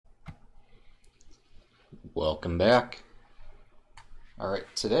Welcome back. Alright,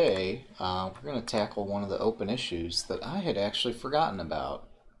 today we're going to tackle one of the open issues that I had actually forgotten about.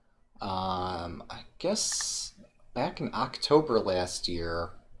 I guess back in October last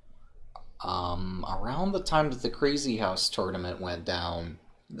year, around the time that the Crazy House tournament went down,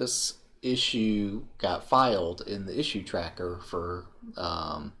 this issue got filed in the issue tracker for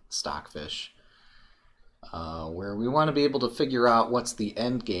Stockfish, where we want to be able to figure out what's the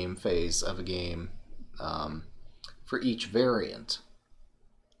end game phase of a game for each variant.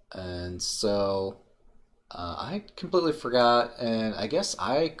 And so I completely forgot, and I guess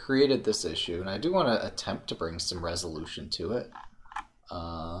I created this issue, and I do want to attempt to bring some resolution to it.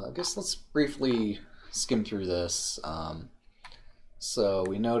 I guess let's briefly skim through this. So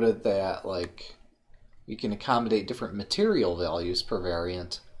we noted that we can accommodate different material values per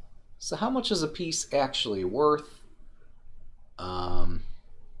variant. So how much is a piece actually worth?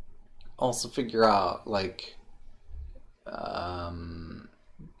 Also figure out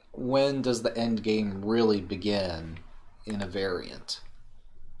when does the end game really begin in a variant.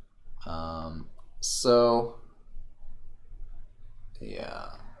 So yeah,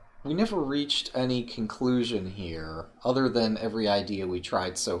 we never reached any conclusion here other than every idea we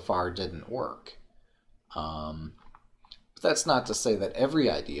tried so far didn't work. But that's not to say that every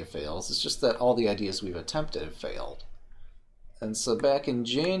idea fails, it's just that all the ideas we've attempted have failed. And so back in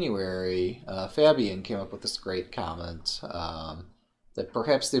January, Fabian came up with this great comment that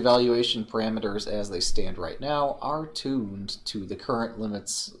perhaps the evaluation parameters as they stand right now are tuned to the current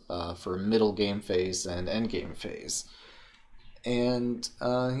limits for middle game phase and end game phase. And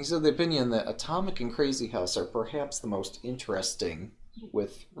he's of the opinion that Atomic and Crazy House are perhaps the most interesting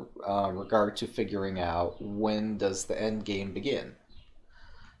with regard to figuring out when does the end game begin.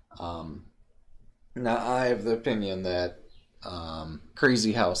 Now I have the opinion that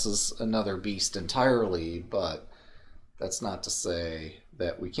Crazy House is another beast entirely, but that's not to say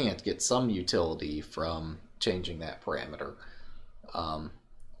that we can't get some utility from changing that parameter.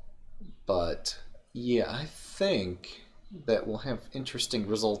 But yeah, I think that we'll have interesting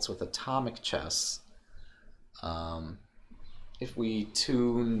results with Atomic Chess if we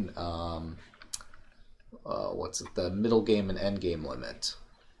tune the middle game and end game limit.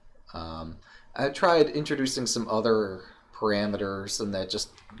 I tried introducing some other parameters, and that just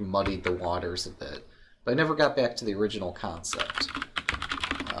muddied the waters a bit. But I never got back to the original concept.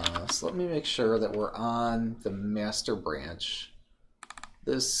 So let me make sure that we're on the master branch.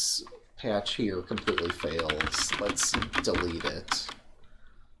 This patch here completely fails. Let's delete it.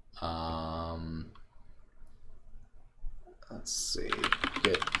 Let's see.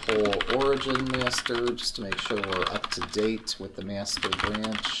 Get whole origin master just to make sure we're up to date with the master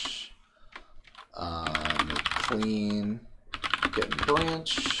branch. Make clean. Get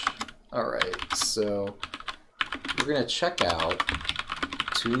branch. Alright, so we're going to check out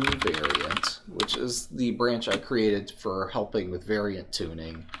tune variant, which is the branch I created for helping with variant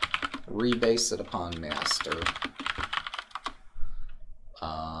tuning. Rebase it upon master.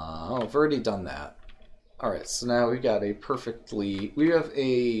 I've already done that. Alright, so now we've got we have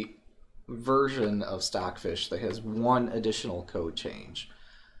a version of Stockfish that has one additional code change.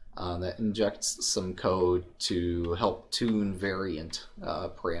 That injects some code to help tune variant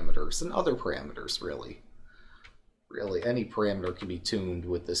parameters and other parameters, really. Really, any parameter can be tuned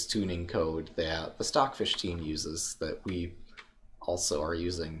with this tuning code that the Stockfish team uses that we also are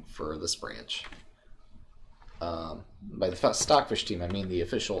using for this branch. By the Stockfish team, I mean the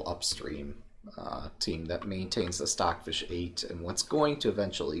official upstream team that maintains the Stockfish 8 and what's going to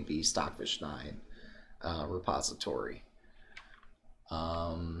eventually be Stockfish 9 repository.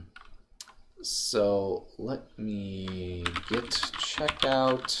 So let me git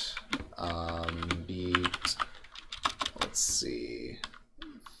checkout beat, let's see,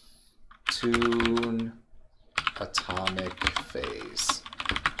 tune atomic phase.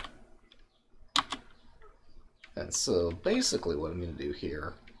 And so basically what I'm going to do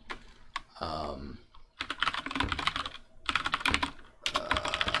here,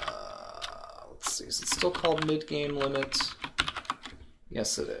 let's see, is it still called mid-game limit?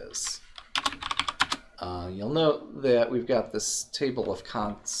 Yes, it is. You'll note that we've got this table of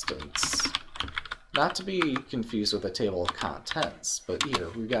constants. Not to be confused with a table of contents, but here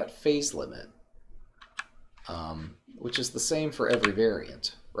we've got phase limit, which is the same for every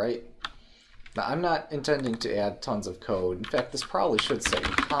variant, right? Now, I'm not intending to add tons of code. In fact, this probably should say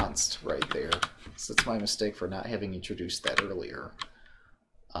const right there. So it's my mistake for not having introduced that earlier.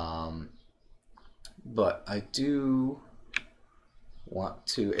 But I do want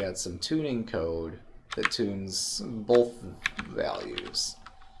to add some tuning code that tunes both values.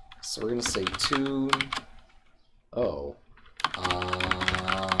 So we're going to say tune Oh.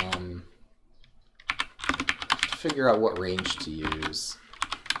 Figure out what range to use.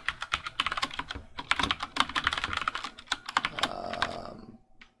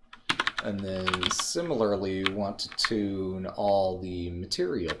 And then similarly, we want to tune all the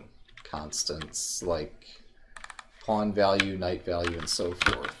material constants like pawn value, knight value, and so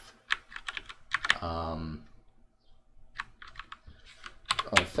forth.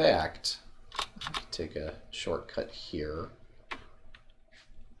 In fact, take a shortcut here.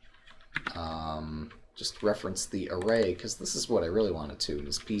 Just reference the array, because this is what I really want to tune,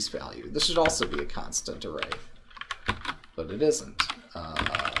 is piece value. This should also be a constant array, but it isn't.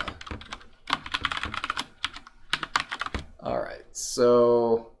 Alright,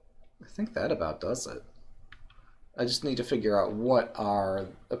 so I think that about does it. I just need to figure out what are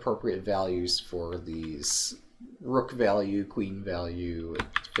appropriate values for these rook value, queen value,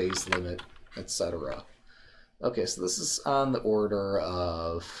 phase limit, etc. Okay, so this is on the order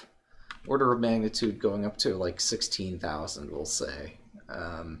of magnitude going up to like 16,000, we'll say.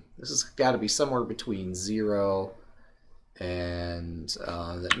 This has got to be somewhere between 0 and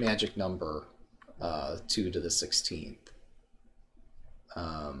that magic number, 2 to the 16th.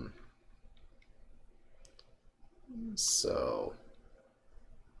 So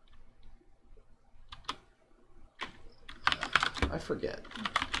I forget.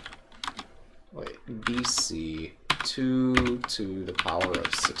 Wait, BC 2 to the power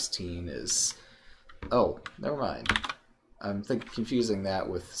of 16 is... Oh, never mind. I'm confusing that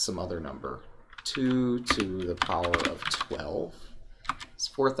with some other number. 2 to the power of 12 is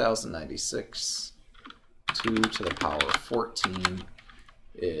 4,096. 2 to the power of 14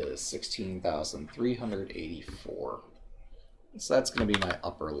 is 16,384. So that's going to be my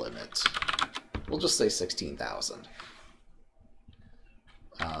upper limit. We'll just say 16,000.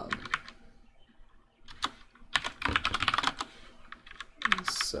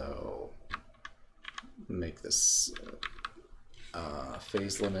 So make this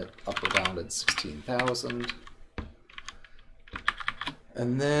phase limit upper bounded 16,000.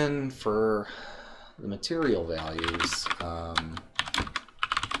 And then for the material values,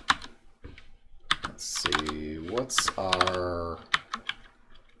 let's see, what's our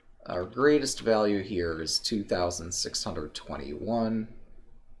greatest value here is 2,621.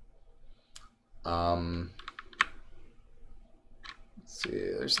 Let's see,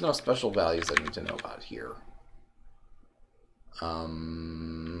 there's no special values I need to know about here.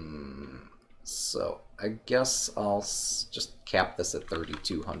 So I guess I'll just cap this at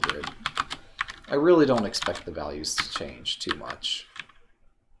 3,200. I really don't expect the values to change too much.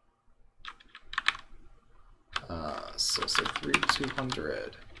 So say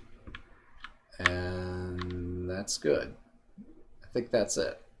 3,200. And that's good. I think that's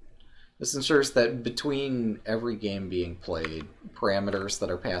it. This ensures that between every game being played, parameters that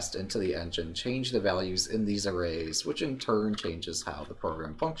are passed into the engine change the values in these arrays, which in turn changes how the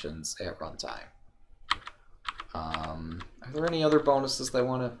program functions at runtime. Are there any other bonuses that I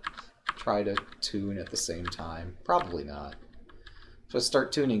want to try to tune at the same time? Probably not. If I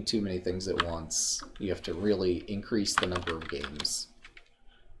start tuning too many things at once, you have to really increase the number of games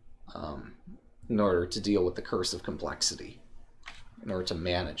in order to deal with the curse of complexity, in order to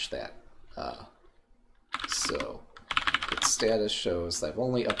manage that. So git status shows I've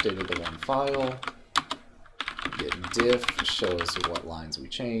only updated the one file. Git diff shows what lines we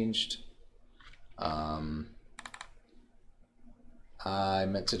changed. I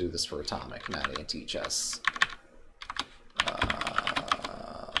meant to do this for Atomic, not anti-chess.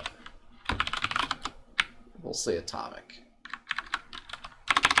 We'll say Atomic.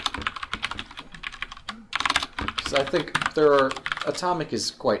 Because I think Atomic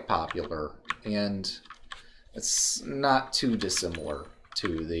is quite popular, and it's not too dissimilar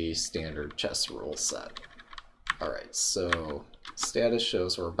to the standard chess rule set. Alright, so status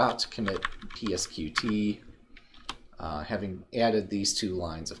shows we're about to commit PSQT. Having added these two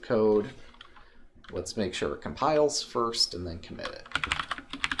lines of code, let's make sure it compiles first and then commit it.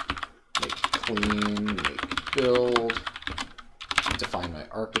 Make clean, make build, define my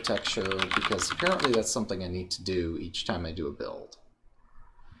architecture, because apparently that's something I need to do each time I do a build.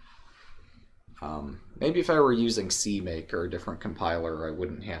 Maybe if I were using CMake or a different compiler, I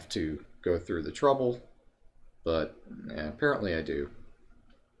wouldn't have to go through the trouble, but yeah, apparently I do,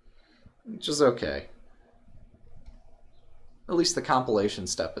 which is okay. At least the compilation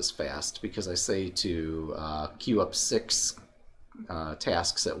step is fast, because I say to queue up 6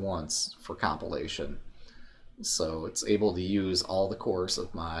 tasks at once for compilation. So it's able to use all the cores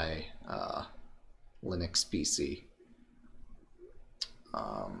of my Linux PC.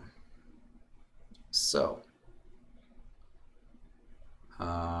 So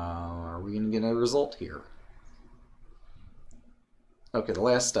in a result here. Okay, the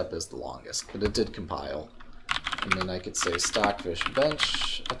last step is the longest, but it did compile. And then I could say stockfish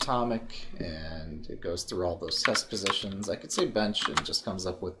bench atomic, and it goes through all those test positions. I could say bench and it just comes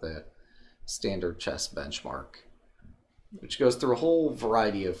up with the standard chess benchmark, which goes through a whole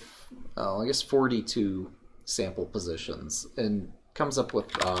variety of, I guess 42 sample positions, and comes up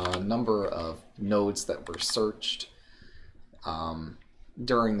with a number of nodes that were searched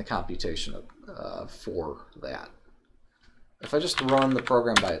during the computation for that. If I just run the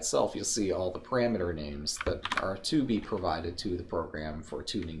program by itself, you'll see all the parameter names that are to be provided to the program for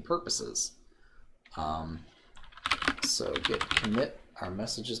tuning purposes. So git commit, our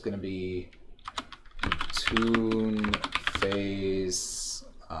message is going to be tune phase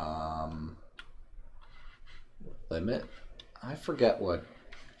limit. I forget what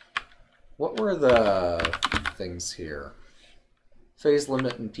were the things here. Phase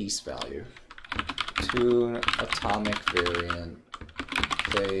limit and piece value. Tune atomic variant,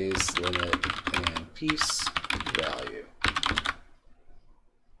 phase limit, and piece value.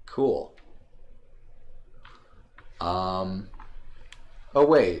 Cool. Oh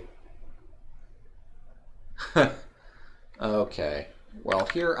wait. Okay. Well,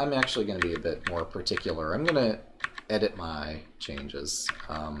 here I'm actually going to be a bit more particular. I'm going to edit my changes.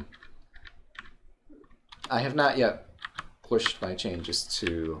 I have not yet pushed my changes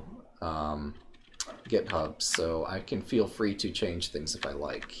to GitHub, so I can feel free to change things if I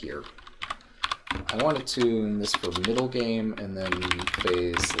like here. I want to tune this for middle game and then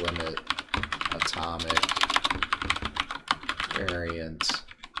phase limit, atomic, variant,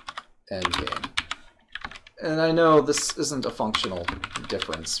 end game. And I know this isn't a functional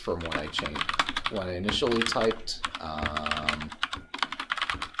difference from what I initially typed.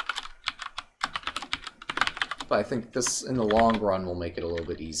 But I think this, in the long run, will make it a little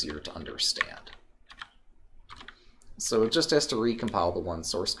bit easier to understand. So it just has to recompile the one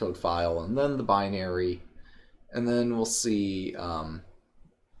source code file and then the binary, and then we'll see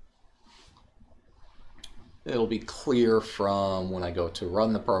it'll be clear from when I go to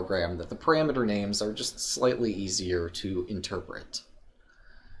run the program that the parameter names are just slightly easier to interpret.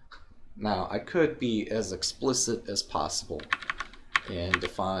 Now, I could be as explicit as possible and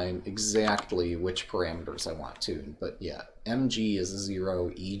define exactly which parameters I want tuned, but yeah, mg is 0,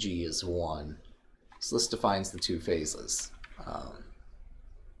 eg is 1. So this defines the two phases.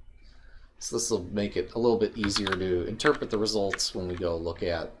 So this will make it a little bit easier to interpret the results when we go look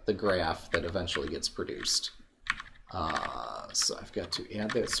at the graph that eventually gets produced. So I've got to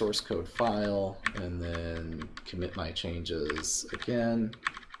add that source code file and then commit my changes again.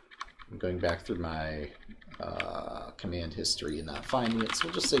 I'm going back through my command history and not finding it, so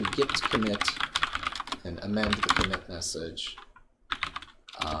we'll just say git commit and amend the commit message.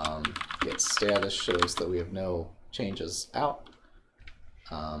 Get status shows that we have no changes out.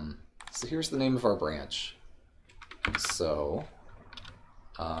 So here's the name of our branch. So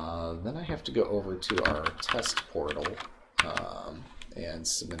then I have to go over to our test portal and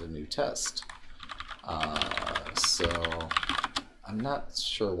submit a new test. So I'm not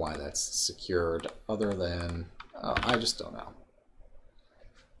sure why that's secured, other than I just don't know.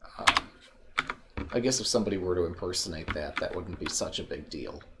 I guess if somebody were to impersonate that, that wouldn't be such a big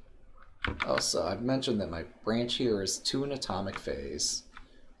deal. Oh, so I've mentioned that my branch here is to an atomic phase.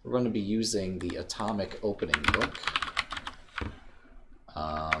 We're going to be using the atomic opening book.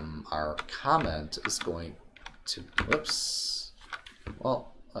 Our comment is going to, whoops,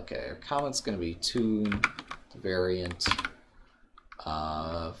 well, okay, our comment's going to be tune, variant,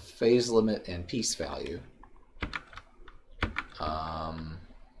 phase limit, and piece value.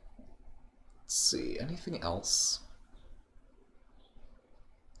 Let's see, anything else?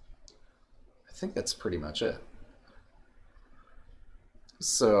 I think that's pretty much it.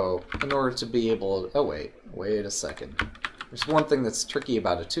 So, in order to be able to, oh wait a second. There's one thing that's tricky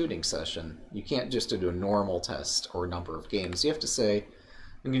about a tuning session. You can't just do a normal test or a number of games. You have to say,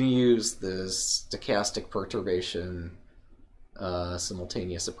 I'm going to use this stochastic perturbation,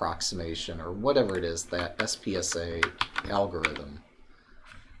 simultaneous approximation, or whatever it is, that SPSA algorithm,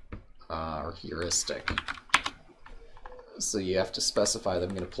 or heuristic. So you have to specify that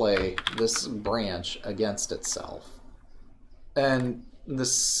I'm going to play this branch against itself. And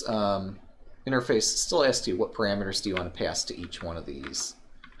this interface still asks you what parameters do you want to pass to each one of these.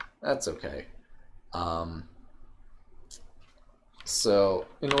 That's okay. So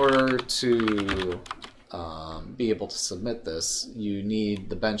in order to be able to submit this, you need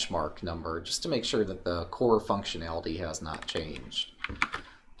the benchmark number just to make sure that the core functionality has not changed.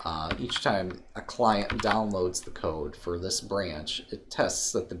 each time a client downloads the code for this branch, it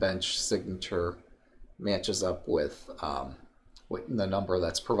tests that the bench signature matches up with the number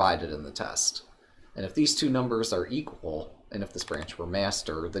that's provided in the test. And if these two numbers are equal, and if this branch were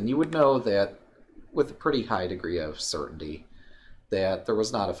master, then you would know that with a pretty high degree of certainty that there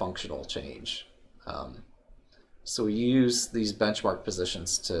was not a functional change. So we use these benchmark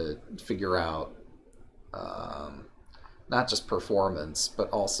positions to figure out not just performance, but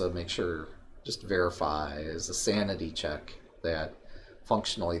also make sure, just verify as a sanity check that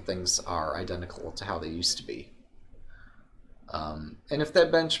functionally things are identical to how they used to be. And if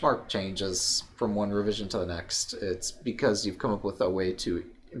that benchmark changes from one revision to the next, it's because you've come up with a way to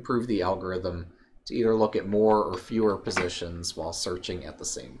improve the algorithm to either look at more or fewer positions while searching at the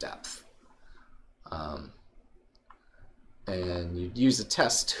same depth. And you'd use a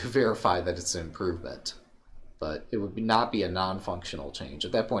test to verify that it's an improvement. But it would not be a non-functional change.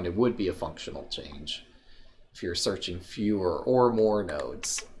 At that point, it would be a functional change if you're searching fewer or more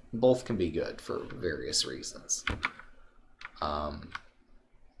nodes. Both can be good for various reasons.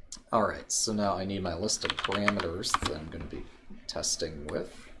 Alright, so now I need my list of parameters that I'm going to be testing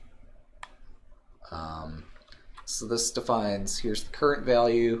with. So this defines, here's the current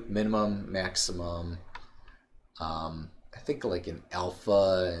value, minimum, maximum, I think like an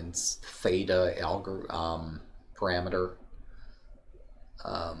alpha and theta parameter.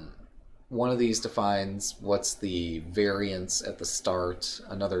 One of these defines what's the variance at the start.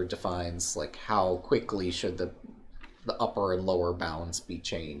 Another defines like how quickly should the upper and lower bounds be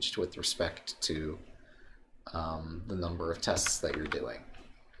changed with respect to the number of tests that you're doing.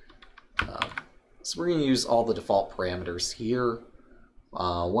 So we're going to use all the default parameters here.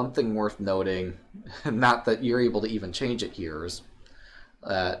 One thing worth noting, not that you're able to even change it here, is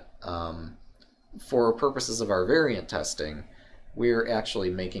that for purposes of our variant testing, we're actually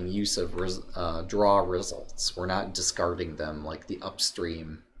making use of draw results. We're not discarding them like the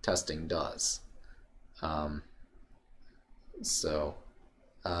upstream testing does. So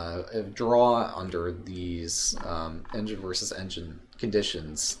draw under these engine versus engine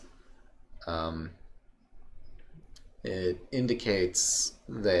conditions, it indicates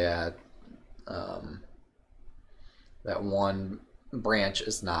that that one branch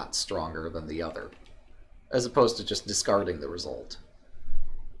is not stronger than the other, as opposed to just discarding the result.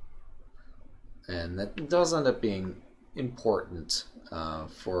 And that does end up being important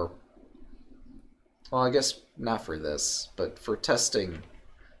for, well, I guess not for this, but for testing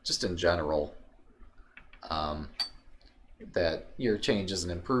just in general, that your change is an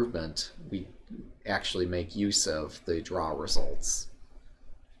improvement. We actually make use of the draw results.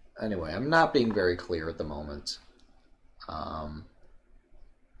 Anyway, I'm not being very clear at the moment.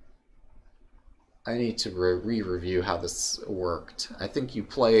 I need to re-review how this worked. I think you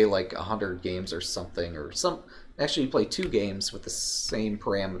play like 100 games or something, or actually you play 2 games with the same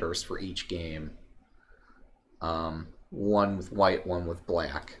parameters for each game. One with white, one with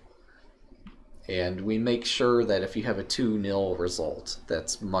black. And we make sure that if you have a 2-0 result,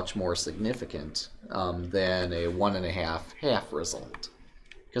 that's much more significant than a 1.5 half result.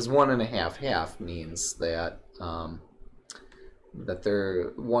 Because 1.5 half means that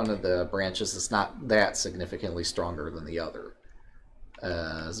one of the branches is not that significantly stronger than the other,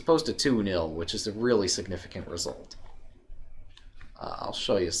 as opposed to 2-0, which is a really significant result. I'll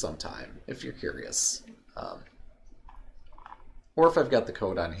show you sometime if you're curious, or if I've got the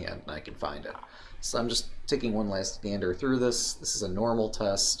code on hand and I can find it. So I'm just taking one last gander through this. This is a normal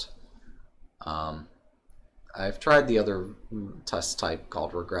test. I've tried the other test type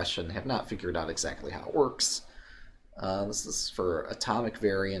called regression, have not figured out exactly how it works. This is for atomic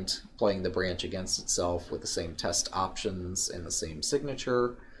variant, playing the branch against itself with the same test options and the same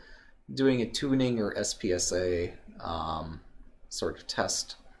signature. Doing a tuning or SPSA sort of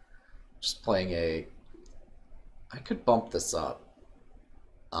test. Just playing a... I could bump this up.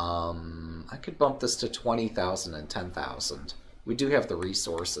 I could bump this to 20,000 and 10,000. We do have the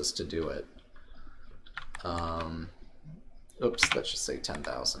resources to do it. Oops, let's just say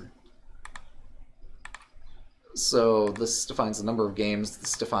 10,000. So this defines the number of games.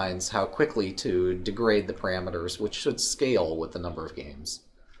 This defines how quickly to degrade the parameters, which should scale with the number of games.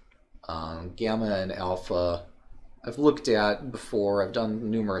 Gamma and alpha, I've looked at before. I've done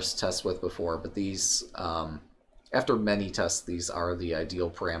numerous tests with before, but these, after many tests, these are the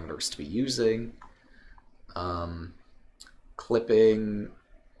ideal parameters to be using. Clipping,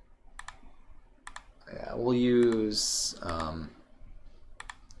 yeah, we'll use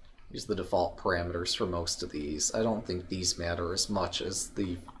the default parameters for most of these. I don't think these matter as much as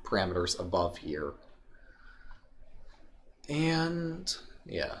the parameters above here. And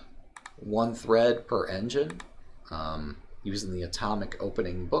Yeah, 1 thread per engine, using the Atomic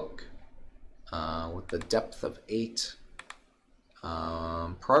opening book with the depth of 8.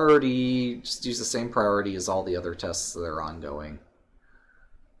 Priority, just use the same priority as all the other tests that are ongoing.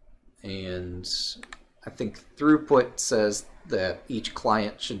 And I think throughput says that each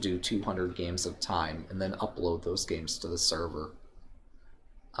client should do 200 games of time and then upload those games to the server.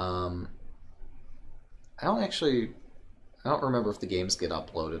 I don't remember if the games get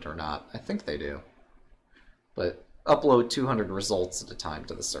uploaded or not. I think they do. But upload 200 results at a time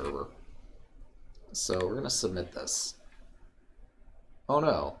to the server. So we're going to submit this. Oh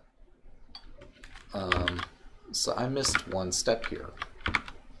no. So I missed one step here.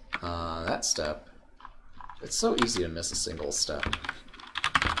 That step. It's so easy to miss a single step.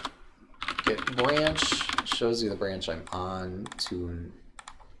 Get branch. Shows you the branch I'm on. Tune.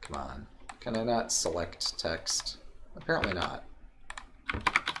 Come on. Can I not select text? Apparently not.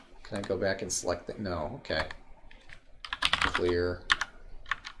 Can I go back and select it? No. Okay. Clear.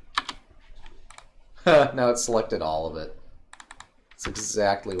 Now it's selected all of it. It's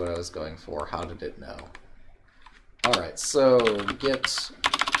exactly what I was going for. How did it know? Alright, so git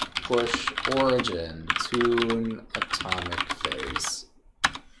push origin tune atomic phase.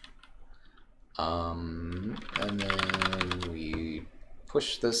 And then we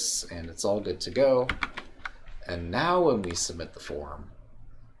push this and it's all good to go. And now when we submit the form,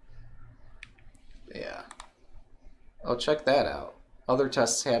 yeah. Oh, check that out. Other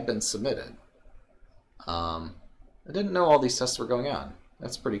tests have been submitted. I didn't know all these tests were going on.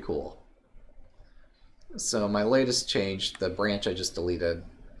 That's pretty cool. So my latest change, the branch I just deleted,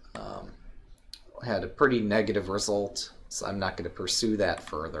 had a pretty negative result, so I'm not going to pursue that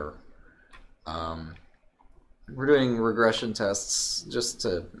further. We're doing regression tests just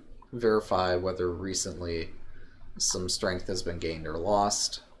to verify whether recently some strength has been gained or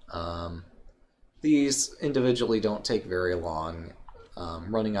lost. These individually don't take very long,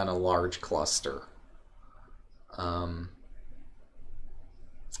 running on a large cluster.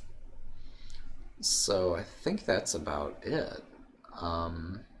 So I think that's about it.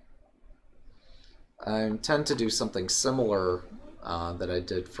 I intend to do something similar that I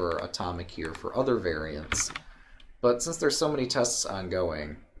did for Atomic here for other variants, but since there's so many tests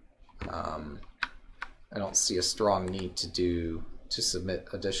ongoing, I don't see a strong need to submit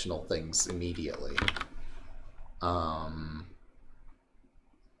additional things immediately.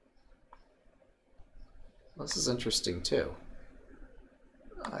 This is interesting too.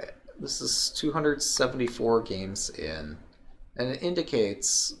 This is 274 games in, and it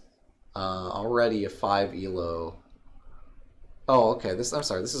indicates already a 5 elo. Oh, okay. I'm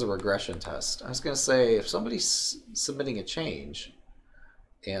sorry. This is a regression test. I was going to say if somebody's submitting a change,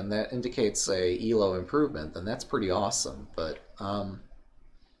 and that indicates a elo improvement, then that's pretty awesome. But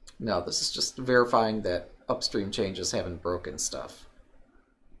no, this is just verifying that upstream changes haven't broken stuff.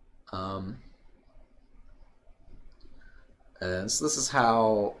 And so this is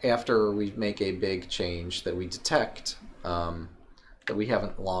how, after we make a big change that we detect that we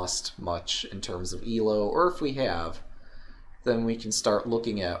haven't lost much in terms of elo, or if we have, then we can start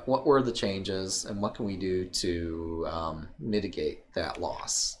looking at what were the changes and what can we do to mitigate that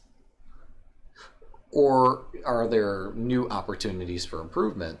loss. Or are there new opportunities for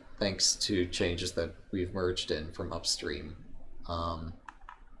improvement thanks to changes that we've merged in from upstream?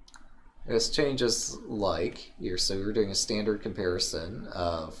 There's changes like here, so we're doing a standard comparison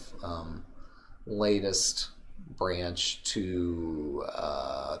of latest branch to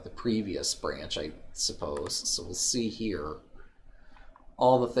the previous branch, I suppose. So we'll see here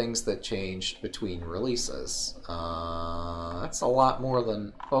all the things that changed between releases. That's a lot more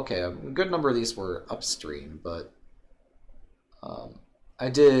than, okay, a good number of these were upstream, but I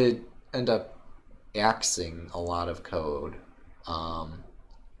did end up axing a lot of code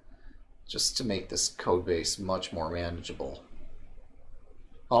just to make this code base much more manageable.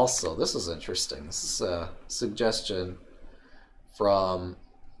 Also, this is interesting. This is a suggestion from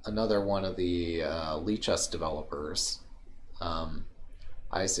another one of the Lichess developers.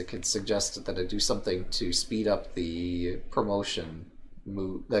 Isaac had suggested that I do something to speed up the promotion,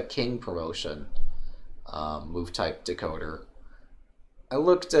 the king promotion move type decoder. I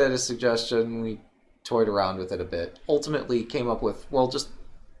looked at his suggestion, we toyed around with it a bit, ultimately came up with, well, just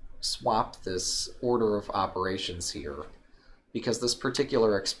swap this order of operations here, because this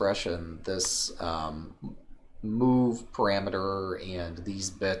particular expression, this move parameter and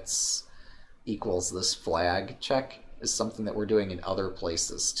these bits equals this flag check, is something that we're doing in other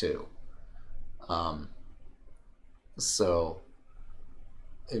places too. So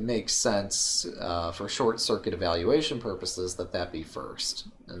it makes sense for short circuit evaluation purposes that that be first.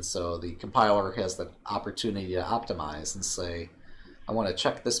 And so the compiler has the opportunity to optimize and say, I want to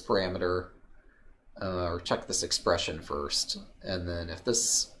check this parameter or check this expression first. And then if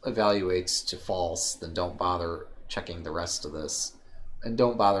this evaluates to false, then don't bother checking the rest of this. And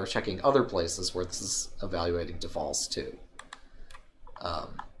don't bother checking other places where this is evaluating to false too.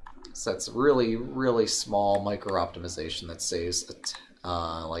 So that's really, really small micro optimization that saves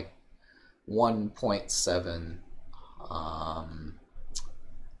like 1.7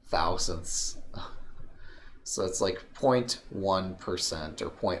 thousandths. So it's like 0.1% or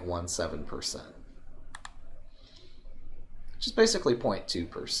 0.17%, which is basically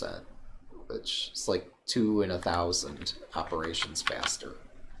 0.2%, which is like 2 in 1,000 operations faster.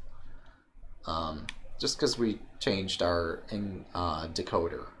 Just because we changed our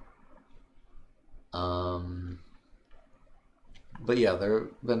decoder. But yeah, there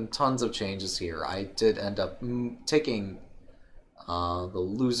have been tons of changes here. I did end up taking the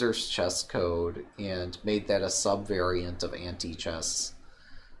loser's chess code and made that a subvariant of anti-chess.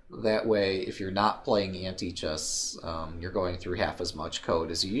 That way, if you're not playing anti-chess, you're going through half as much code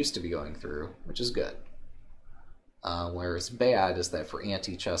as you used to be going through, which is good. Whereas bad is that for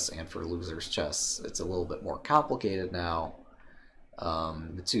anti-chess and for loser's chess, it's a little bit more complicated now.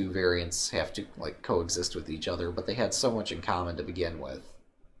 The two variants have to like coexist with each other, but they had so much in common to begin with,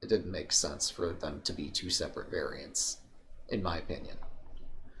 it didn't make sense for them to be two separate variants, in my opinion.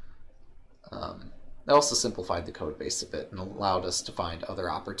 They also simplified the code base a bit and allowed us to find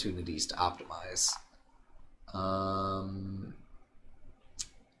other opportunities to optimize.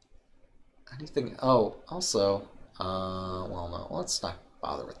 Anything? Oh, also, well, no, let's not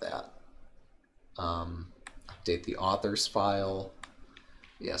bother with that. Update the authors file.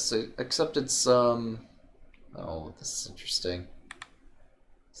 Yes, it accepted some. Oh, this is interesting.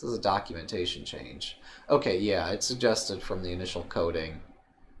 This is a documentation change. Okay, yeah, it suggested from the initial coding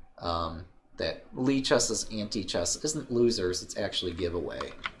that Lee Chess's anti-chess isn't losers, it's actually giveaway.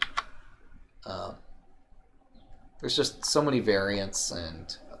 There's just so many variants,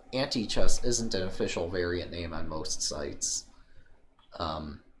 and anti-chess isn't an official variant name on most sites.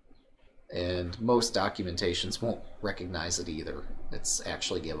 And most documentations won't recognize it either. It's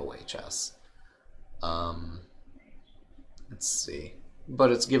actually giveaway chess. Let's see.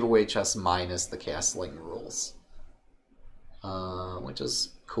 But it's giveaway chess minus the castling rules, which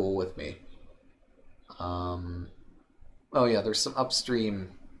is cool with me. Oh yeah, there's some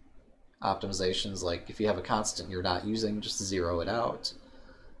upstream optimizations, like if you have a constant you're not using, just zero it out.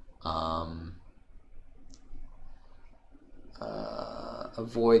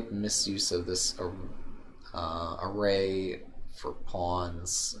 Avoid misuse of this array for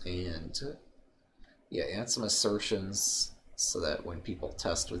pawns, and yeah, add some assertions so that when people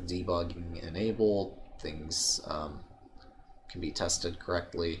test with debugging enabled, things can be tested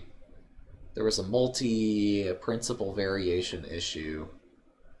correctly. There was a multi-principal variation issue.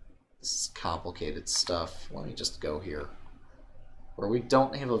 This is complicated stuff. Let me just go here. Where we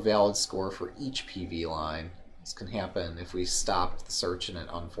don't have a valid score for each PV line. This can happen if we stopped the search in an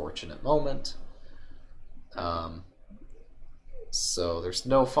unfortunate moment. So there's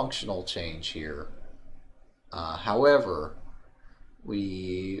no functional change here. However,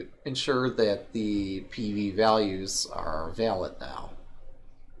 we ensure that the PV values are valid now.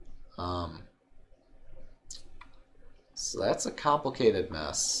 So that's a complicated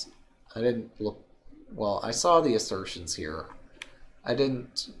mess. I didn't look, well, I saw the assertions here. I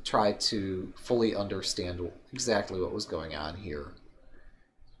didn't try to fully understand exactly what was going on here.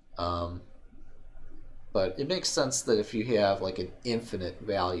 But it makes sense that if you have like an infinite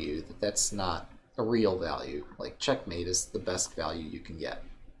value, that's not a real value. Like checkmate is the best value you can get.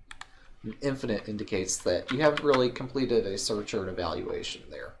 Infinite indicates that you haven't really completed a search or an evaluation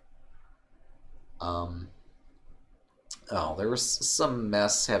there. Oh, there was some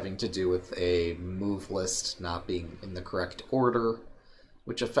mess having to do with a move list not being in the correct order,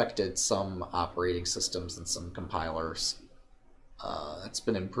 which affected some operating systems and some compilers. That's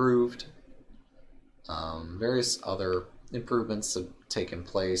been improved. Various other improvements have taken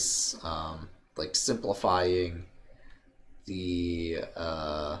place, like simplifying the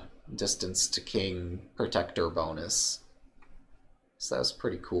distance to king protector bonus. So that was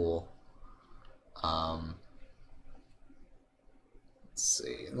pretty cool. Let's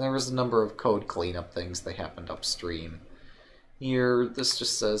see. And there was a number of code cleanup things that happened upstream. Here, this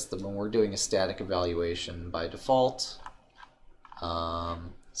just says that when we're doing a static evaluation by default,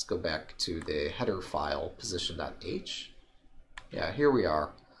 let's go back to the header file, position.h. Yeah, here we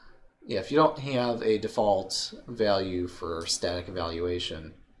are. yeah, if you don't have a default value for static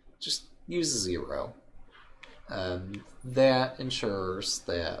evaluation, just use 0. That ensures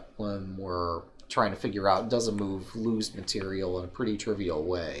that when we're trying to figure out does a move lose material in a pretty trivial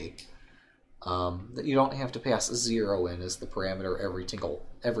way, that you don't have to pass 0 in as the parameter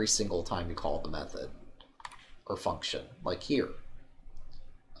every single time you call the method or function, like here.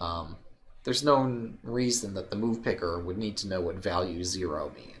 There's no reason that the move picker would need to know what value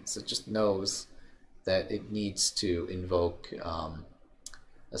 0 means. It just knows that it needs to invoke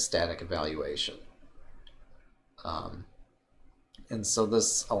a static evaluation. And so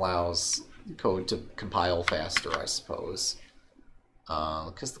this allows code to compile faster, I suppose,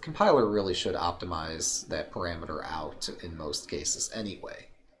 because the compiler really should optimize that parameter out in most cases anyway.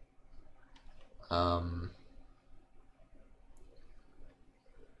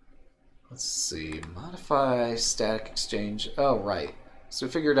 Let's see, modify static exchange. Oh, right. So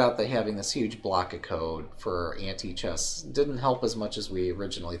we figured out that having this huge block of code for anti-chess didn't help as much as we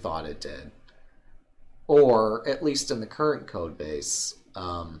originally thought it did. Or, at least in the current code base,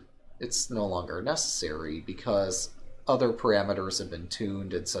 it's no longer necessary because other parameters have been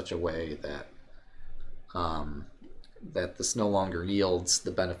tuned in such a way that that this no longer yields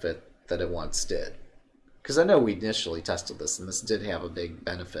the benefit that it once did. Because I know we initially tested this, and this did have a big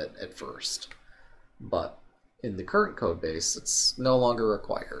benefit at first. But in the current code base, it's no longer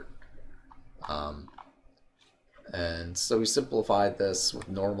required. And so we simplified this with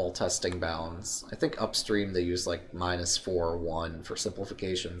normal testing bounds. I think upstream they use like -4, 1 for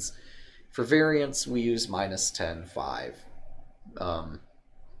simplifications. For variance, we use -10, 5.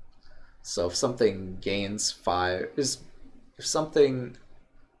 So if something gains 5, if something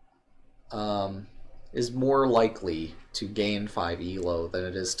is more likely to gain 5 elo than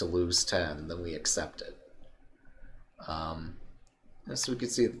it is to lose 10, then we accept it. So we can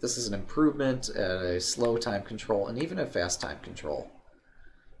see that this is an improvement at a slow time control and even a fast time control.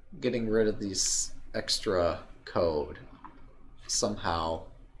 Getting rid of these extra code somehow.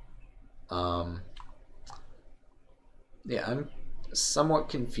 Yeah, I'm somewhat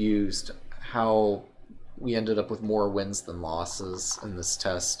confused how we ended up with more wins than losses in this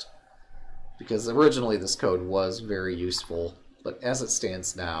test, because originally this code was very useful, but as it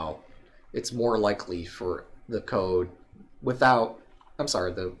stands now, it's more likely for the code without,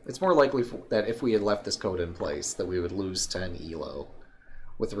 it's more likely that if we had left this code in place that we would lose 10 elo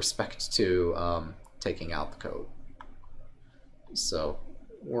with respect to taking out the code. So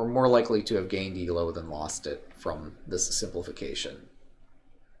we're more likely to have gained elo than lost it from this simplification.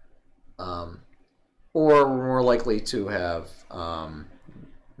 Or we're more likely to have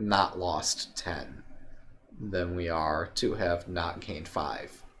not lost 10 than we are to have not gained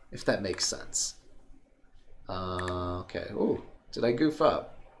 5, if that makes sense. Okay, ooh, did I goof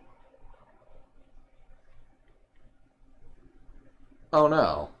up? Oh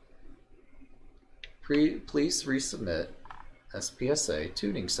no. Please resubmit SPSA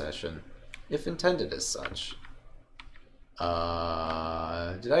tuning session, if intended as such.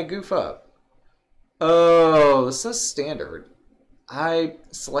 Did I goof up? Oh, this says standard. I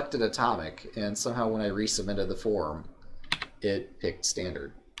selected Atomic, and somehow when I resubmitted the form, it picked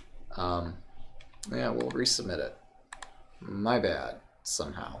standard. Yeah, we'll resubmit it. My bad,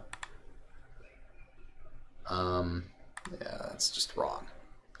 somehow. Yeah, that's just wrong.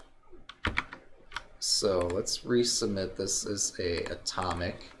 So let's resubmit this as a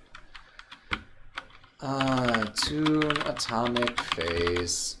Atomic. Tune Atomic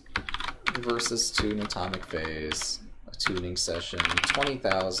phase versus tune Atomic phase. A tuning session,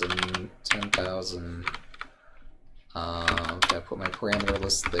 20,000, 10,000. Okay, I put my parameter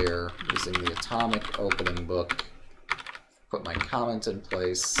list there using the Atomic opening book. Put my comment in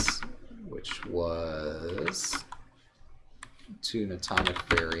place, which was tune Atomic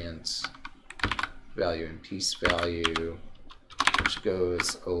variant, value and piece value, which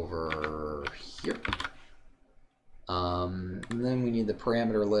goes over here. And then we need the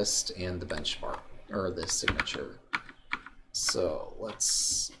parameter list and the benchmark, or the signature. So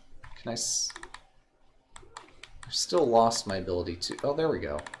let's, I've still lost my ability to, oh, there we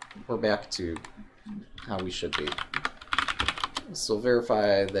go. We're back to how we should be. So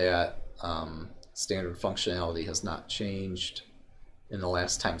verify that standard functionality has not changed in the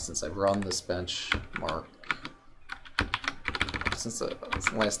last time since I've run this benchmark. Since the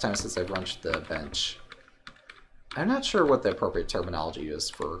last time since I've run the bench. I'm not sure what the appropriate terminology is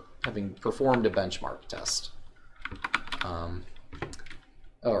for having performed a benchmark test.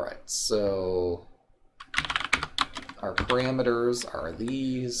 Alright, so our parameters are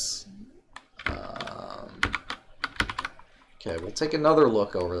these. Okay, we'll take another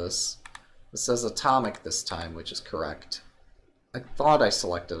look over this. It says Atomic this time, which is correct. I thought I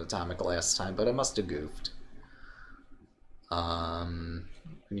selected Atomic last time, but I must have goofed. I'm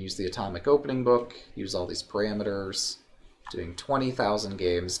going to use the Atomic opening book, use all these parameters, doing 20,000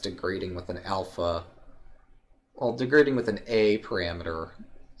 games, degrading with an alpha, well, degrading with an A parameter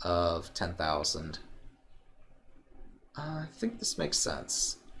of 10,000. I think this makes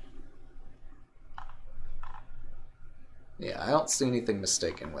sense. Yeah, I don't see anything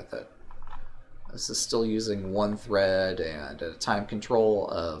mistaken with it. This is still using one thread and a time control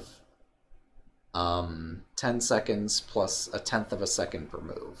of 10 seconds plus a tenth of a second per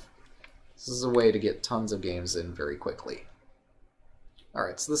move. This is a way to get tons of games in very quickly.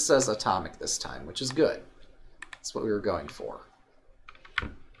 Alright, so this says Atomic this time, which is good. That's what we were going for.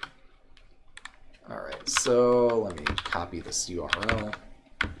 Alright, so let me copy this URL.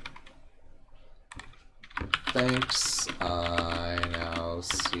 Thanks, I now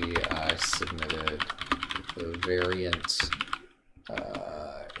see I submitted the variant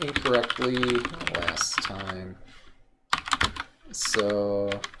incorrectly last time. So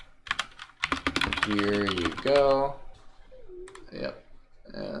here you go. Yep.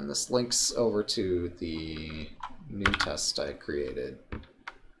 And this links over to the new test I created.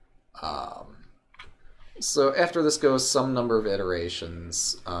 So after this goes some number of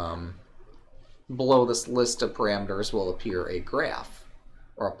iterations, below this list of parameters will appear a graph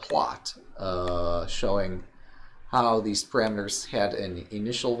or a plot showing how these parameters had an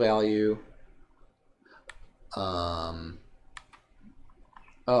initial value. Oh,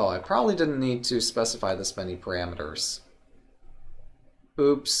 I probably didn't need to specify this many parameters.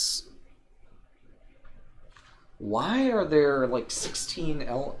 Oops. Why are there like 16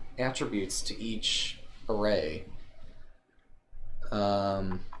 attributes to each array?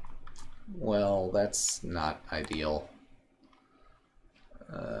 Well, that's not ideal.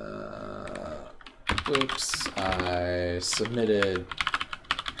 Oops, I submitted.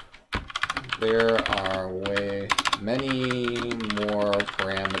 There are way many more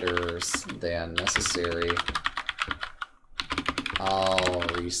parameters than necessary. I'll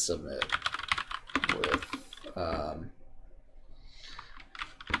resubmit with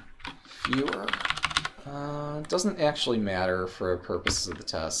fewer. It doesn't actually matter for purposes of the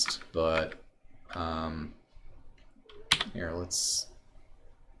test, but here, let's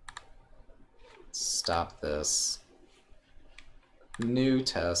stop this. New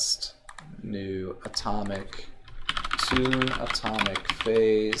test, new Atomic, tune Atomic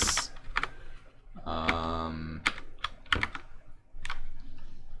phase.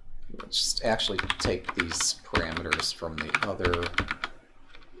 Let's just actually take these parameters from the other.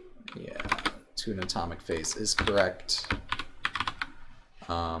 Yeah, tune Atomic phase is correct.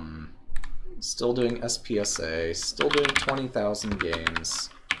 Still doing SPSA, still doing 20,000 games,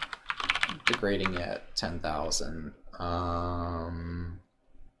 degrading at 10,000.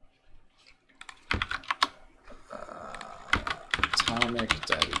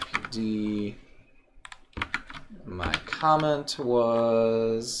 Atomic.apd. My comment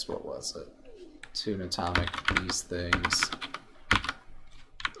was, what was it? Tune Atomic, these things.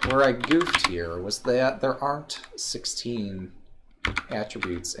 Where I goofed here was that there aren't 16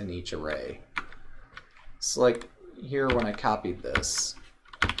 attributes in each array. It's like here when I copied this.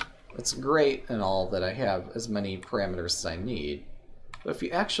 It's great and all that I have as many parameters as I need, but if you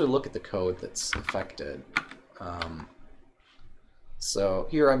actually look at the code that's affected, so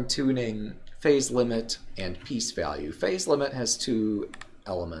here I'm tuning phase limit and piece value. Phase limit has two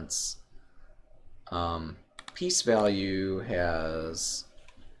elements. Piece value has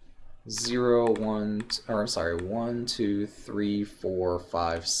 1, 2, 3, 4,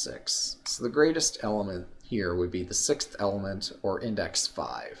 5, 6. So the greatest element here would be the 6th element, or index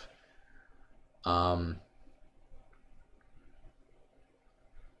 5.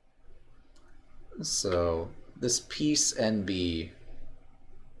 So this piece NB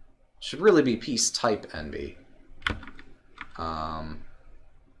should really be piece type NB.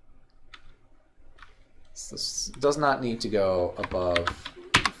 So this does not need to go above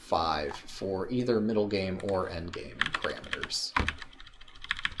 5 for either middle game or end game parameters.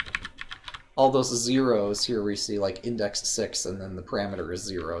 All those zeros here we see, like index 6 and then the parameter is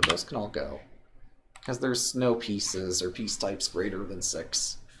 0, those can all go, because there's no pieces or piece types greater than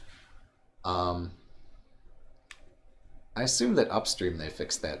 6. I assume that upstream they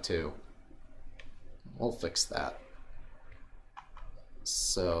fixed that too. We'll fix that.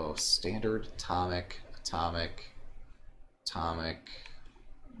 So standard Atomic.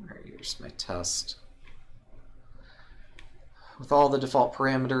 Here's my test. With all the default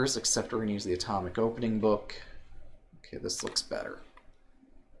parameters, except we're going to use the Atomic opening book. Okay, this looks better.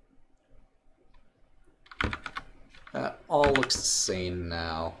 That all looks the same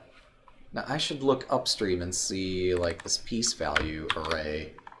now. Now I should look upstream and see like this piece value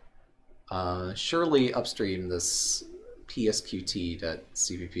array. Surely upstream this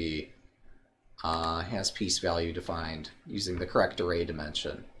psqt.cpp has piece value defined using the correct array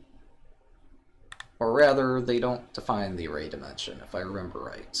dimension. Or rather, they don't define the array dimension, if I remember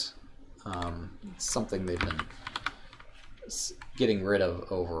right. It's something they've been getting rid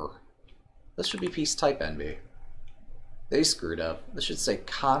of over. This should be piece type NB. They screwed up. This should say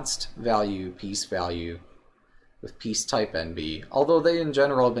const value piece value with piece type NB, although they in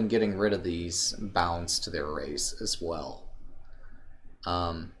general have been getting rid of these bounds to their arrays as well.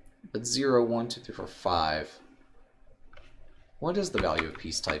 But 0, 1, 2, 3, 4, 5. What is the value of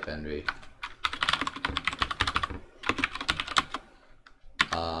piece type NB?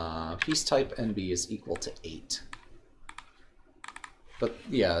 Piece type NB is equal to 8. But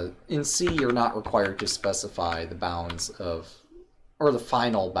yeah, in C you're not required to specify the bounds of, or the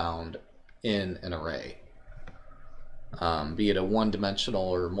final bound in an array. Be it a one-dimensional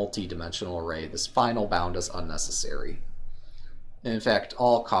or multi-dimensional array, this final bound is unnecessary. And in fact,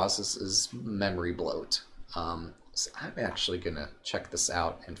 all causes is memory bloat. So I'm actually going to check this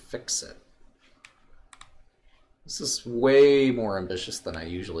out and fix it. This is way more ambitious than I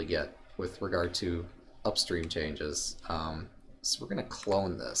usually get with regard to upstream changes. So we're going to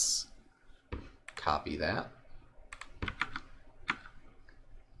clone this. Copy that.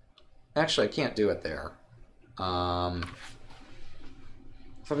 Actually, I can't do it there. If I'm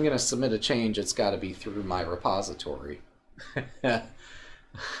going to submit a change, it's got to be through my repository.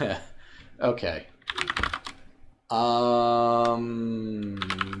 Okay.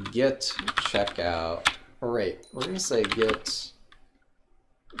 Git checkout. Or wait, we're going to say git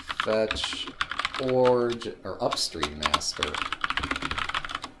fetch or upstream master.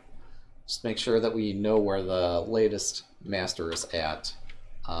 Just make sure that we know where the latest master is at.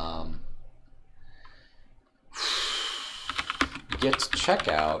 Git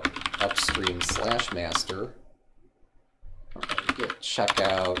checkout upstream / master. Right, git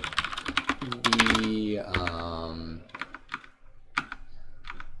checkout the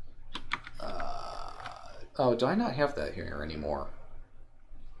oh, do I not have that here anymore?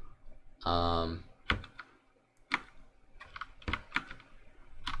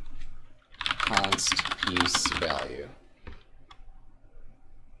 Const piece value.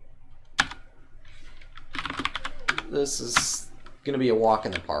 This is going to be a walk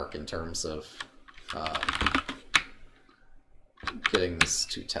in the park in terms of getting this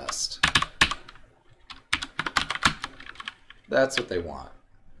to test. That's what they want.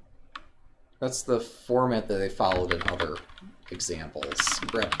 That's the format that they followed in other examples.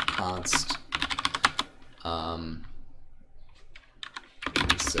 Grep const.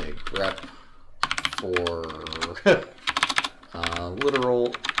 Let's say grep for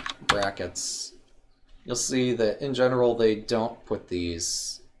literal brackets. You'll see that in general they don't put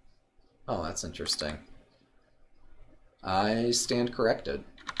these. Oh, that's interesting. I stand corrected.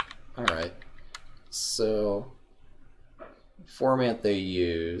 Alright. So, format they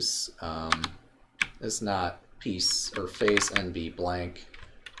use is not piece or phase NB blank.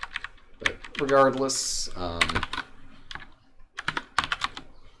 But regardless,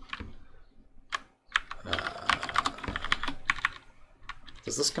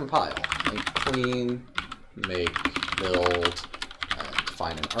 does this compile? Make clean, make build,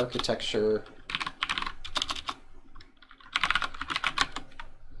 define an architecture.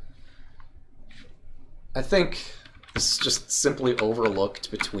 I think this is just simply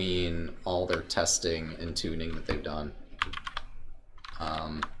overlooked between all their testing and tuning that they've done.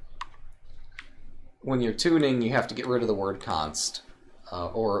 When you're tuning, you have to get rid of the word const,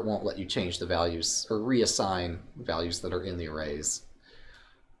 or it won't let you change the values or reassign values that are in the arrays.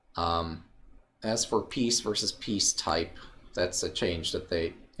 As for piece versus piece type, that's a change that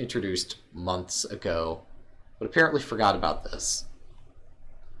they introduced months ago, but apparently forgot about this.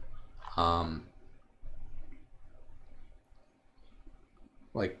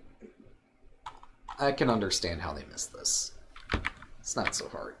 Like, I can understand how they missed this. It's not so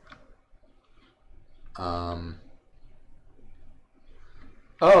hard.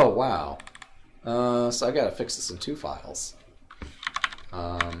 Oh, wow. So I gotta fix this in 2 files.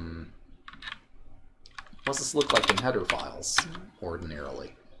 What does this look like in header files,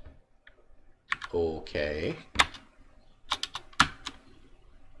 ordinarily? Okay.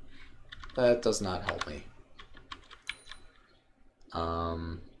 That does not help me.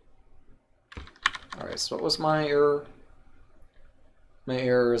 Alright, so what was my error? My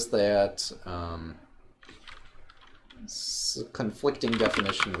error is that It's a conflicting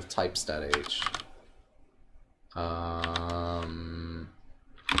definition with type.h.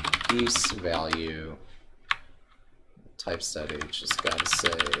 Piece value type.h has got to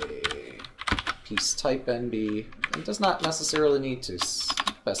say piece type NB, and does not necessarily need to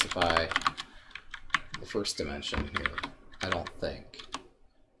specify the first dimension here, I don't think.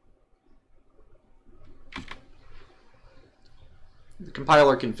 The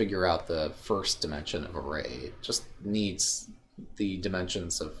compiler can figure out the first dimension of array. It just needs the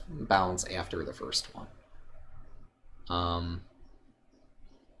dimensions of bounds after the first one.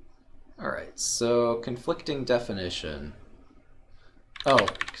 Alright, so conflicting definition. Oh,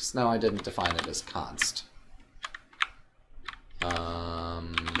 because now I didn't define it as const.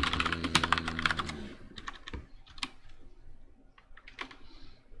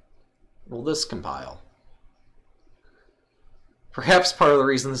 Will this compile? Perhaps part of the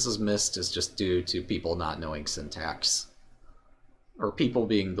reason this is missed is just due to people not knowing syntax. Or people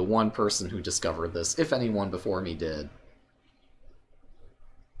being the one person who discovered this, if anyone before me did.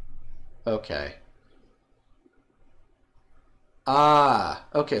 Okay. Ah,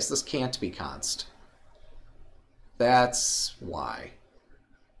 okay, so this can't be const. That's why.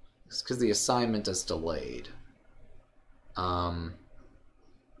 It's because the assignment is delayed.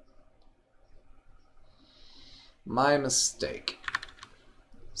 My mistake.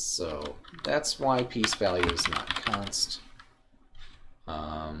 So that's why piece value is not const.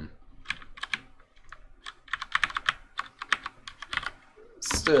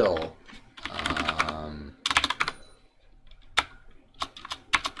 Still,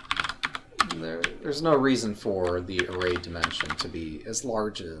 there's no reason for the array dimension to be as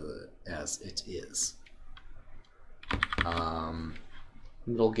large as it is.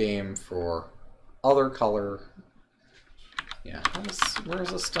 Middle game for other color. Yeah, where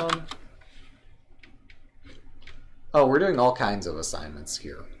is this done? Oh, we're doing all kinds of assignments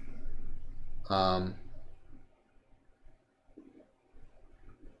here.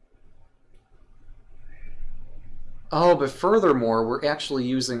 Oh, but furthermore, we're actually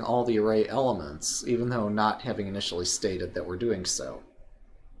using all the array elements, even though not having initially stated that we're doing so.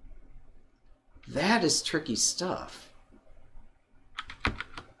 That is tricky stuff.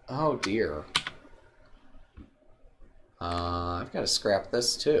 Oh dear. I've got to scrap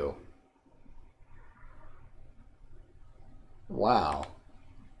this too. Wow.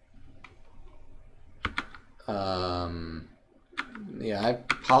 Yeah, I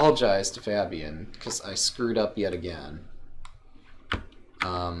apologize to Fabian, because I screwed up yet again.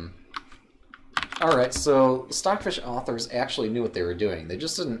 Alright, so the Stockfish authors actually knew what they were doing. They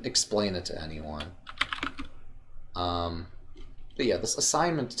just didn't explain it to anyone. But yeah, this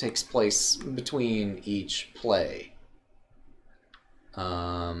assignment takes place between each play.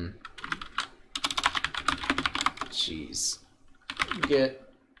 Jeez. Git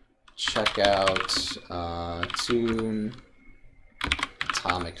checkout tune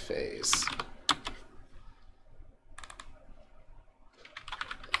atomic phase.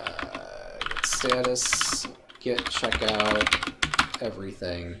 Git status, git checkout,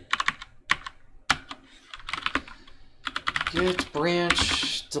 everything. Git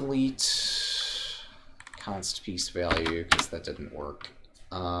branch delete const piece value, because that didn't work.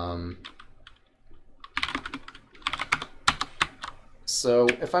 So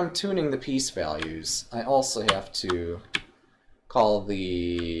if I'm tuning the piece values, I also have to call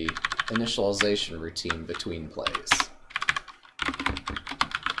the initialization routine between plays.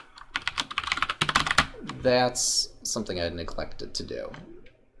 That's something I neglected to do.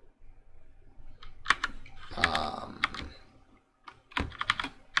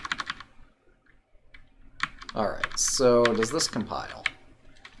 Alright, so does this compile?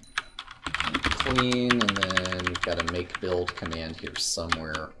 Clean, and then we've got a make build command here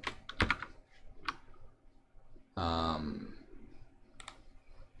somewhere.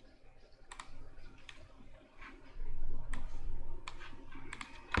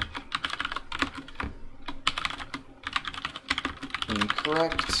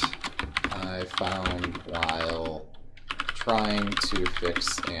 Incorrect. I found while trying to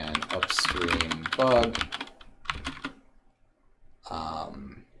fix an upstream bug.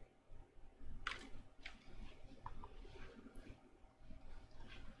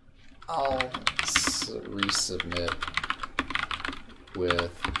 I'll resubmit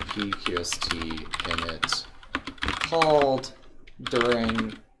with pqst init called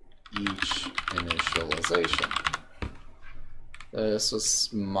during each initialization. This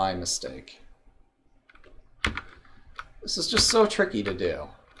was my mistake. This is just so tricky to do.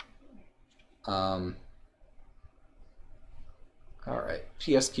 Alright,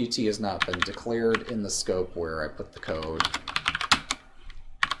 PSQT has not been declared in the scope where I put the code,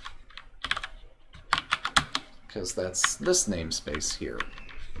 because that's this namespace here.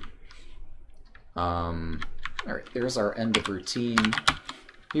 Alright, there's our end of routine.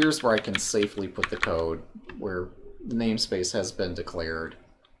 Here's where I can safely put the code where the namespace has been declared.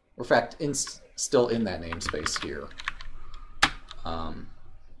 In fact, still in that namespace here.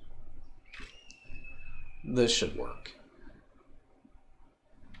 This should work.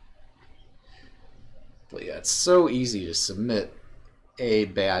 But yeah, it's so easy to submit a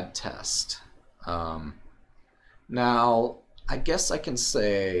bad test. Now, I guess I can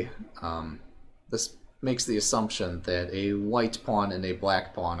say this makes the assumption that a white pawn and a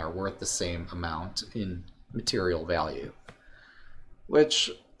black pawn are worth the same amount in material value,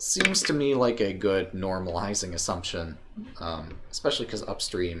 which seems to me like a good normalizing assumption, especially because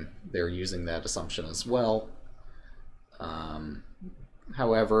upstream they're using that assumption as well.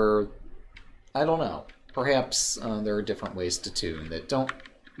 However, I don't know. Perhaps there are different ways to tune that don't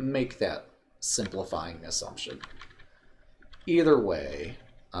make that simplifying assumption. Either way,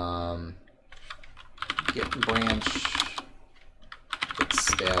 get branch, get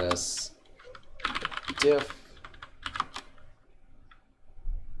status, get diff.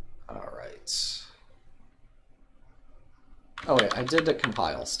 Alright. Oh wait, I did the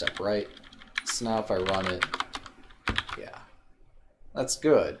compile step, right? So now if I run it, yeah, that's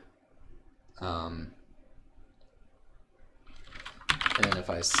good. And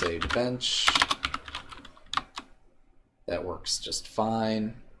if I say bench, that works just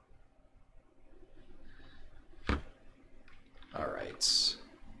fine. Alright.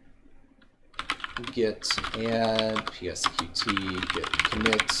 Git add psqt git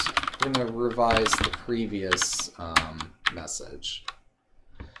commit. We're going to revise the previous message.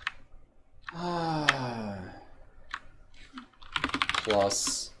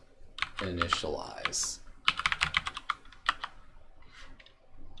 Plus initialize.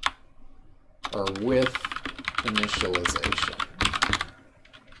 Or with initialization.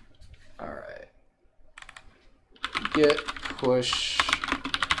 Alright. Git push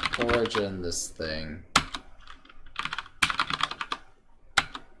origin this thing.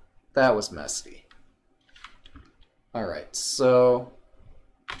 That was messy. Alright, so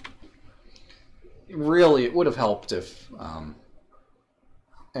really it would have helped if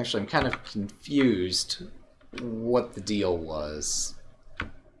actually I'm kind of confused what the deal was.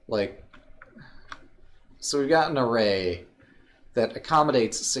 Like, so we've got an array that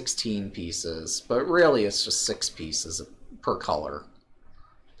accommodates 16 pieces, but really it's just 6 pieces per color.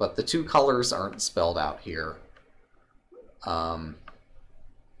 But the 2 colors aren't spelled out here. I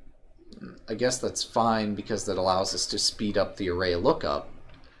guess that's fine because that allows us to speed up the array lookup.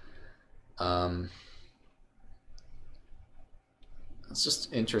 It's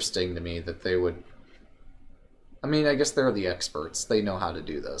just interesting to me that they would... I mean, I guess they're the experts. They know how to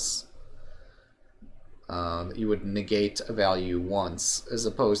do this. You would negate a value once, as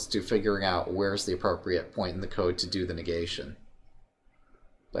opposed to figuring out where's the appropriate point in the code to do the negation.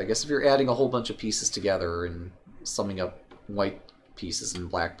 But I guess if you're adding a whole bunch of pieces together and summing up white pieces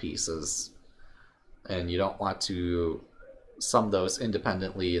and black pieces, and you don't want to sum those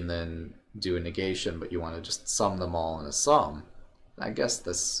independently and then do a negation, but you want to just sum them all in a sum, I guess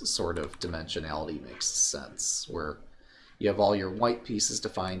this sort of dimensionality makes sense, where you have all your white pieces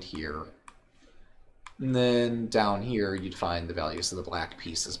defined here, and then down here you'd find the values of the black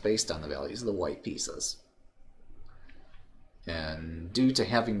pieces based on the values of the white pieces. And due to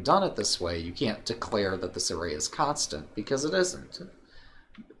having done it this way, you can't declare that this array is constant, because it isn't.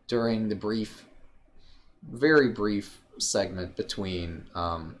 During the brief, very brief segment between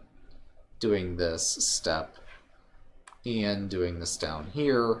doing this step and doing this down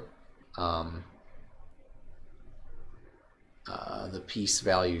here, the piece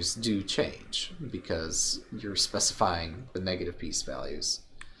values do change because you're specifying the negative piece values.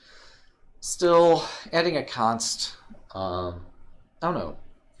 Still, adding a const, I don't know,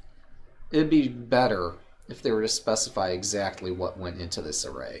 it'd be better if they were to specify exactly what went into this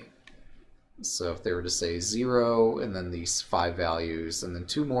array. So if they were to say 0 and then these 5 values and then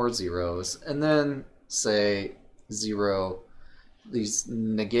 2 more zeros and then say 0, these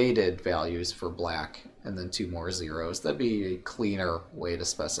negated values for black and then 2 more zeros, that'd be a cleaner way to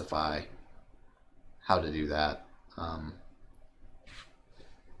specify how to do that.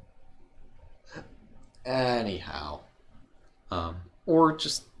 Anyhow, or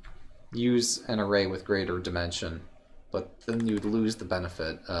just use an array with greater dimension, but then you'd lose the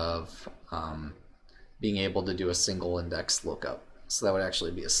benefit of being able to do a single index lookup. So that would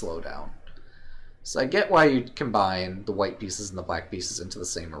actually be a slowdown. So I get why you'd combine the white pieces and the black pieces into the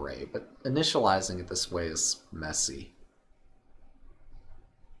same array, but initializing it this way is messy.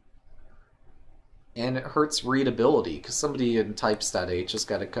 And it hurts readability, because somebody in types.h has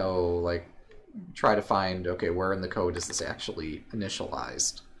got to go, like, try to find, okay, where in the code is this actually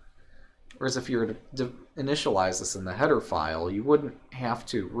initialized? Whereas if you were to initialize this in the header file, you wouldn't have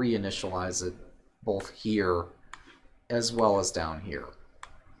to reinitialize it both here as well as down here.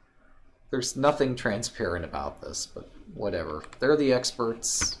 There's nothing transparent about this, but whatever. They're the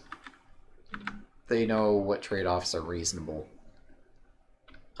experts. They know what trade-offs are reasonable.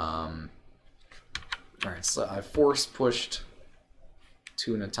 Alright, so I force pushed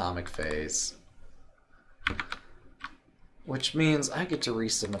to an atomic phase, which means I get to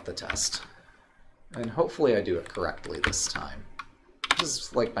resubmit the test. And hopefully I do it correctly this time. This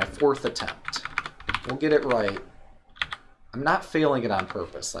is like my 4th attempt. We'll get it right. I'm not failing it on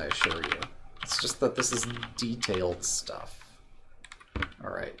purpose, I assure you. It's just that this is detailed stuff.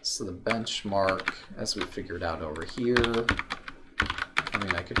 Alright, so the benchmark, as we figured out over here, I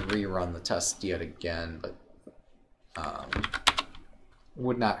mean, I could rerun the test yet again, but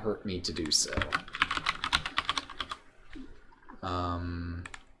would not hurt me to do so. In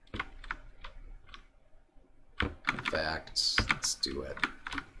fact, let's do it.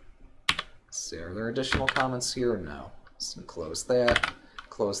 Let's see, are there additional comments here? No. So close that.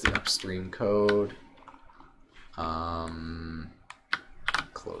 Close the upstream code.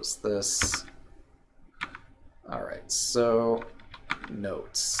 Close this. Alright, so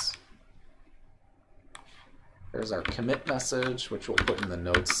notes. There's our commit message, which we'll put in the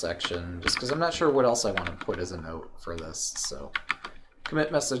notes section, just because I'm not sure what else I want to put as a note for this. So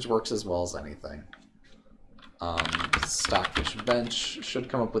commit message works as well as anything. Stockfish bench should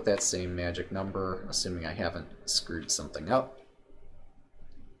come up with that same magic number, assuming I haven't screwed something up.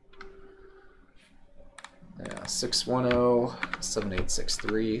 Yeah,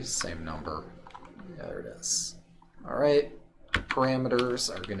 610-7863, same number. Yeah, there it is. Alright, parameters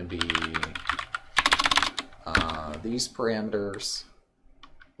are going to be these parameters,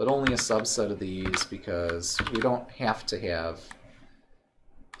 but only a subset of these because we don't have to have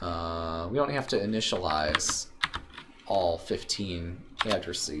initialize all 15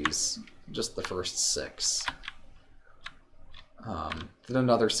 addresses, just the first 6. Then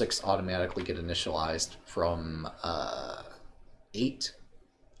another 6 automatically get initialized from 8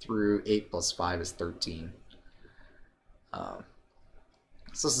 through 8 plus 5 is 13.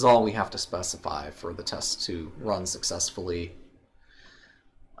 So this is all we have to specify for the test to run successfully.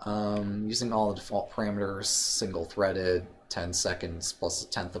 Using all the default parameters, single-threaded, 10 seconds plus a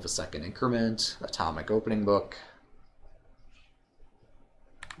 1/10 of a second increment, atomic opening book.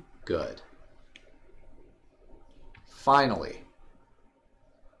 Good. Finally.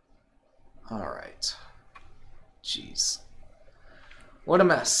 Alright. Jeez. What a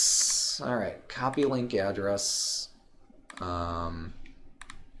mess. Alright, copy link address.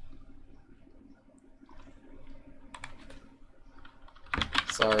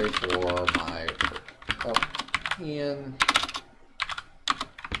 Sorry for my... Oh, Ian.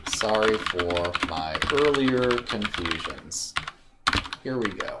 Sorry for my earlier confusions. Here we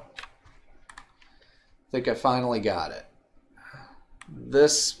go. I think I finally got it.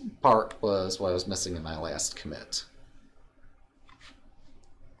 This part was what I was missing in my last commit.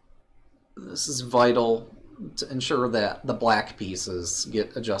 This is vital to ensure that the black pieces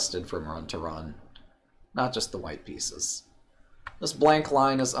get adjusted from run to run, not just the white pieces. This blank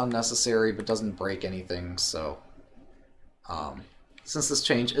line is unnecessary but doesn't break anything, so since this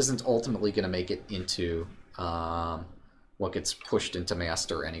change isn't ultimately going to make it into what gets pushed into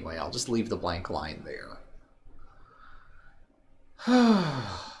master anyway, I'll just leave the blank line there.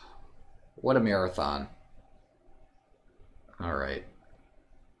 What a marathon. Alright.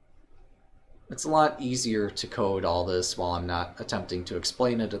 It's a lot easier to code all this while I'm not attempting to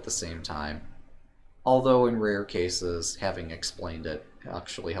explain it at the same time. Although in rare cases, having explained it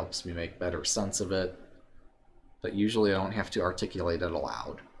actually helps me make better sense of it. But usually I don't have to articulate it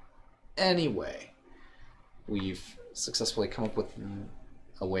aloud. Anyway, we've successfully come up with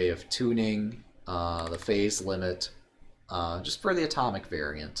a way of tuning the phase limit just for the atomic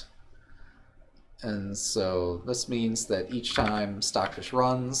variant. And so this means that each time Stockfish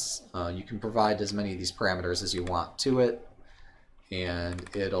runs, you can provide as many of these parameters as you want to it, and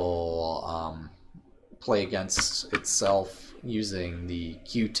it'll play against itself using the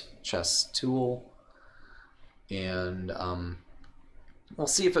Qt chess tool. And we'll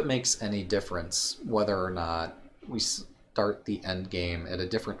see if it makes any difference whether or not we start the end game at a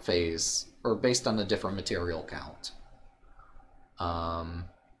different phase or based on a different material count.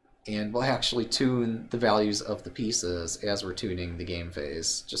 and we'll actually tune the values of the pieces as we're tuning the game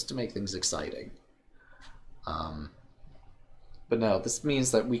phase, just to make things exciting. But no, this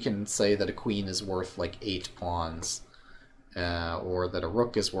means that we can say that a queen is worth like 8 pawns, or that a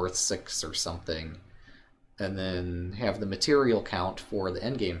rook is worth 6 or something, and then have the material count for the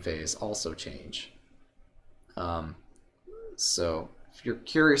endgame phase also change. So if you're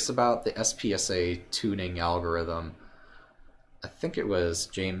curious about the SPSA tuning algorithm, I think it was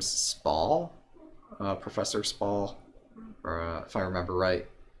James Spall, Professor Spall, or if I remember right,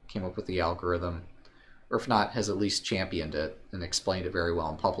 came up with the algorithm, or if not, has at least championed it and explained it very well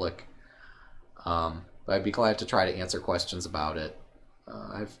in public. But I'd be glad to try to answer questions about it.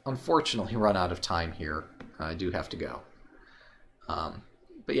 I've unfortunately run out of time here. I do have to go.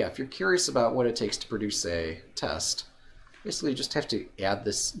 But yeah, if you're curious about what it takes to produce a test, basically you just have to add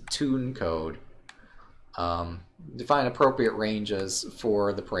this tune code, define appropriate ranges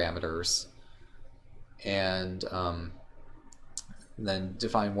for the parameters, and then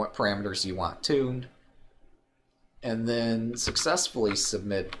define what parameters you want tuned, and then successfully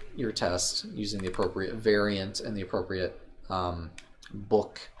submit your test using the appropriate variant and the appropriate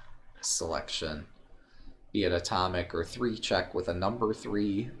book selection, be it Atomic or 3-check with a number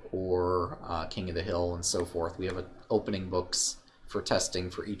 3 or King of the Hill and so forth. We have opening books for testing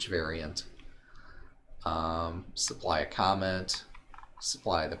for each variant. Supply a comment,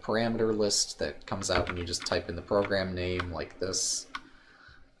 supply the parameter list that comes out when you just type in the program name like this,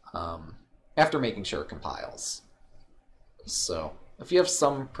 after making sure it compiles. So if you have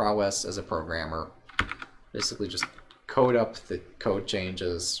some prowess as a programmer, basically just code up the code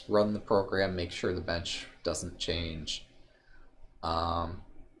changes, run the program, make sure the bench doesn't change,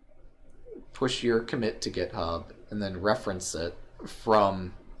 push your commit to GitHub, and then reference it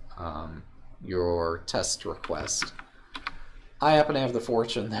from your test request. I happen to have the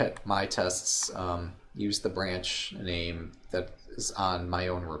fortune that my tests use the branch name that is on my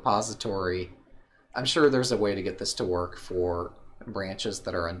own repository. I'm sure there's a way to get this to work for branches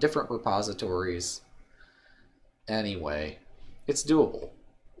that are on different repositories. Anyway, it's doable,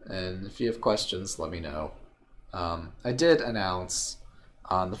 and if you have questions, let me know. I did announce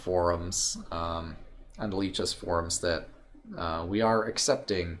on the forums, on the Leech's forums, that we are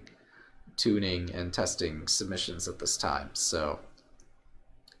accepting tuning and testing submissions at this time. So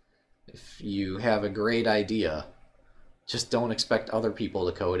if you have a great idea, just don't expect other people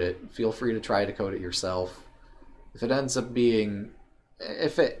to code it. Feel free to try to code it yourself. If it ends up being,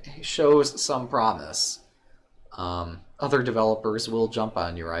 if it shows some promise, other developers will jump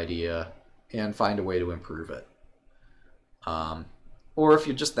on your idea and find a way to improve it. Or if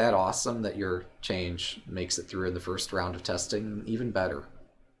you're just that awesome that your change makes it through in the first round of testing, even better.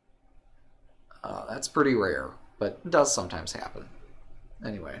 That's pretty rare, but it does sometimes happen.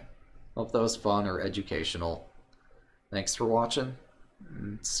 Anyway, hope that was fun or educational. Thanks for watching,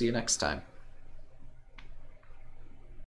 and see you next time.